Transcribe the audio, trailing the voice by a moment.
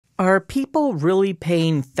Are people really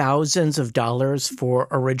paying thousands of dollars for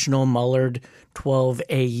original Mullard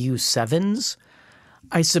 12AU7s?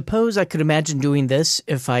 I suppose I could imagine doing this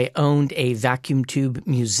if I owned a vacuum tube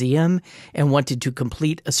museum and wanted to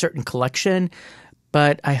complete a certain collection,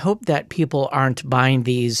 but I hope that people aren't buying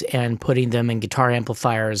these and putting them in guitar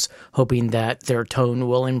amplifiers hoping that their tone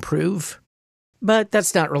will improve. But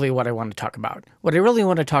that's not really what I want to talk about. What I really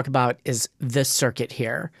want to talk about is this circuit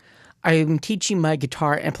here. I'm teaching my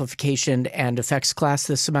guitar amplification and effects class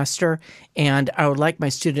this semester, and I would like my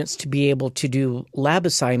students to be able to do lab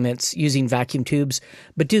assignments using vacuum tubes,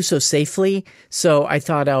 but do so safely, so I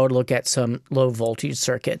thought I would look at some low-voltage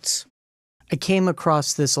circuits. I came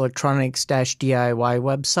across this electronics-DIY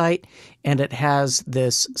website, and it has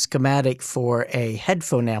this schematic for a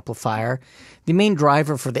headphone amplifier. The main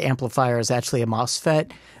driver for the amplifier is actually a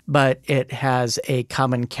MOSFET, but it has a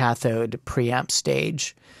common cathode preamp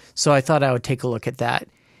stage. So I thought I would take a look at that.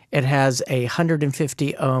 It has a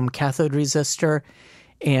 150 ohm cathode resistor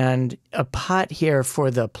and a pot here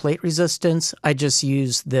for the plate resistance. I just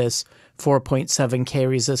used this 4.7K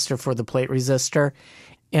resistor for the plate resistor,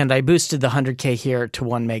 and I boosted the 100K here to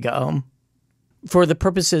 1 mega ohm. For the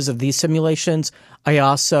purposes of these simulations, I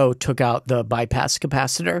also took out the bypass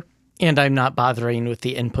capacitor, and I'm not bothering with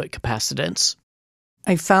the input capacitance.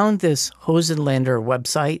 I found this Hosenlander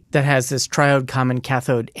website that has this triode common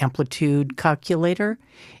cathode amplitude calculator,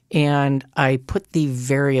 and I put the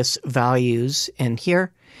various values in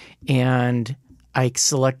here, and I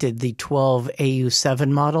selected the 12AU7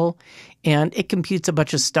 model, and it computes a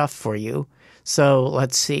bunch of stuff for you. So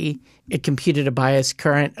let's see, it computed a bias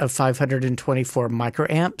current of 524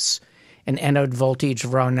 microamps, an anode voltage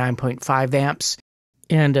of around 9.5 amps,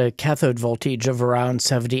 and a cathode voltage of around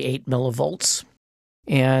 78 millivolts.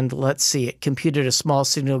 And let's see, it computed a small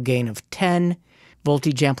signal gain of 10,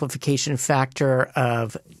 voltage amplification factor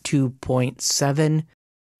of 2.7.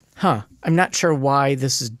 I'm not sure why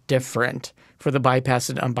this is different for the bypass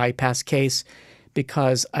and unbypass case,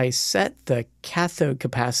 because I set the cathode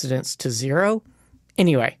capacitance to 0.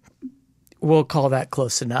 Anyway, we'll call that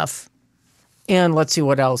close enough. And let's see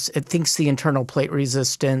what else. It thinks the internal plate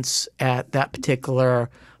resistance at that particular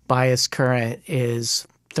bias current is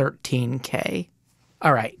 13K.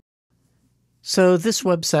 All right, so this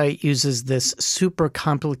website uses this super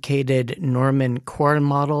complicated Norman core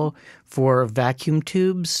model for vacuum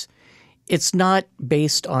tubes. It's not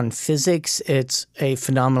based on physics. It's a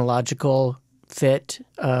phenomenological fit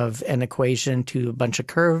of an equation to a bunch of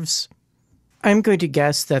curves. I'm going to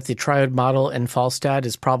guess that the triode model in Falstad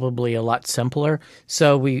is probably a lot simpler,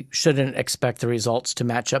 so we shouldn't expect the results to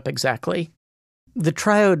match up exactly. The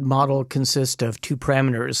triode model consists of two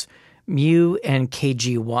parameters, mu and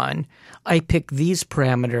kg1. I picked these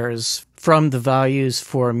parameters from the values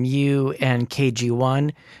for mu and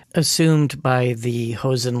kg1 assumed by the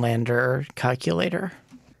Hosenlander calculator.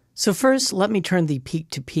 So first, let me turn the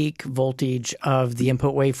peak-to-peak voltage of the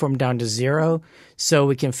input waveform down to 0 so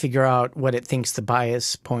we can figure out what it thinks the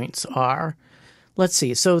bias points are. Let's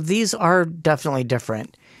see. So these are definitely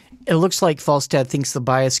different. It looks like Falstad thinks the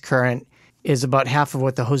bias current is about half of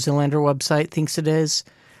what the Hosenlander website thinks it is.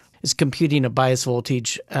 It's computing a bias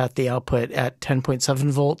voltage at the output at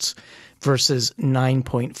 10.7 volts versus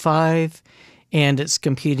 9.5, and it's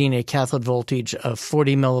computing a cathode voltage of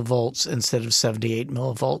 40 millivolts instead of 78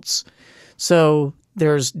 millivolts. So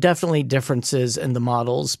there's definitely differences in the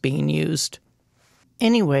models being used.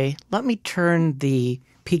 Anyway, let me turn the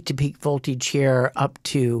peak-to-peak voltage here up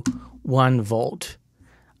to 1 volt.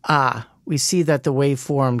 We see that the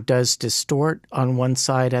waveform does distort on one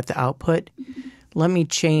side at the output. Let me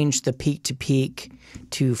change the peak-to-peak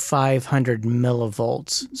to 500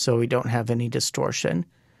 millivolts so we don't have any distortion.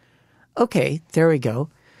 Okay, there we go.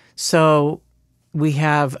 So we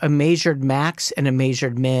have a measured max and a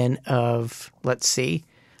measured min of, let's see,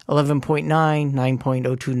 11.9,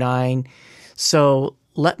 9.029. So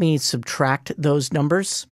let me subtract those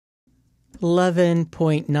numbers.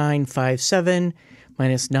 11.957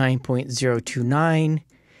 minus 9.029.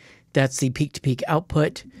 That's the peak-to-peak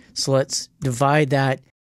output. So let's divide that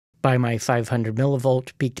by my 500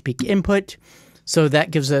 millivolt peak-to-peak input. So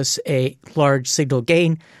that gives us a large signal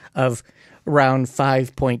gain of around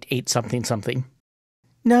 5.8 something something.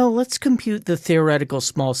 Now let's compute the theoretical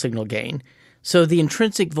small signal gain. So the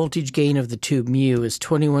intrinsic voltage gain of the tube mu is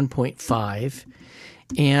 21.5,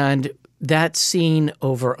 and that's seen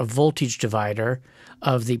over a voltage divider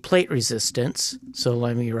of the plate resistance. So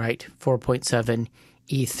let me write 4.7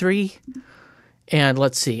 E3. And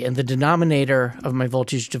let's see, in the denominator of my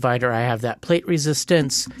voltage divider, I have that plate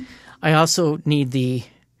resistance. I also need the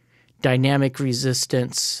dynamic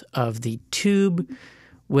resistance of the tube,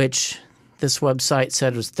 which this website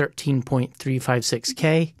said was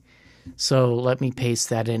 13.356K. So let me paste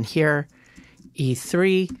that in here,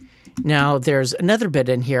 E3. Now there's another bit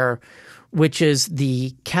in here, which is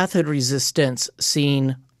the cathode resistance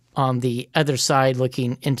seen on the other side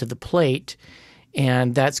looking into the plate,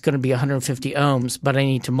 and that's going to be 150 ohms, but I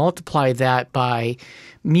need to multiply that by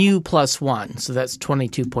mu plus 1, so that's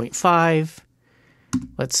 22.5.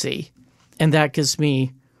 Let's see, and that gives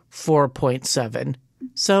me 4.7.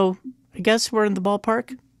 So I guess we're in the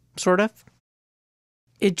ballpark, sort of.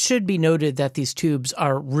 It should be noted that these tubes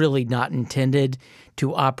are really not intended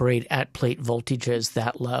to operate at plate voltages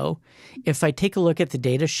that low. If I take a look at the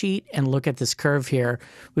data sheet and look at this curve here,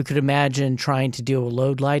 we could imagine trying to do a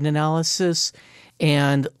load line analysis.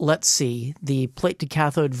 And let's see, the plate to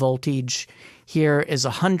cathode voltage here is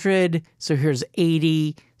 100. So here's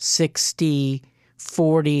 80, 60,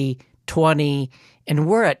 40, 20, and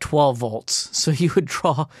we're at 12 volts. So you would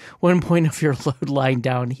draw one point of your load line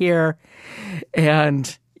down here.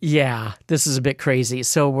 And yeah, this is a bit crazy.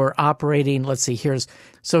 So we're operating, let's see, here's 2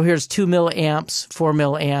 milliamps, 4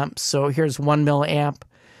 milliamps. So here's 1 milliamp.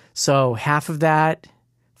 So half of that,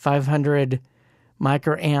 500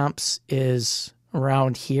 microamps, is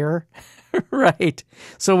around here, right?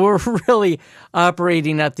 So we're really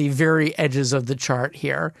operating at the very edges of the chart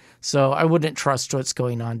here. So I wouldn't trust what's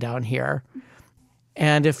going on down here.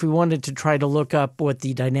 And if we wanted to try to look up what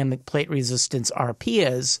the dynamic plate resistance RP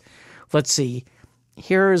is, let's see,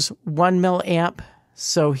 here's 1 milliamp,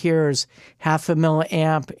 so here's half a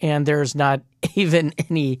milliamp, and there's not even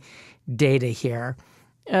any data here.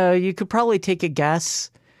 You could probably take a guess.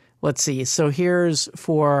 Let's see, so here's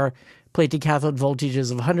for plate to cathode voltages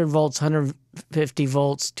of 100 volts, 150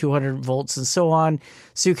 volts, 200 volts, and so on.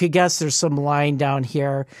 So you could guess there's some line down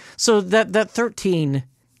here. So that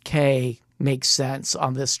 13K makes sense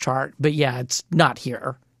on this chart. But yeah, it's not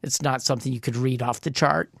here. It's not something you could read off the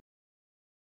chart.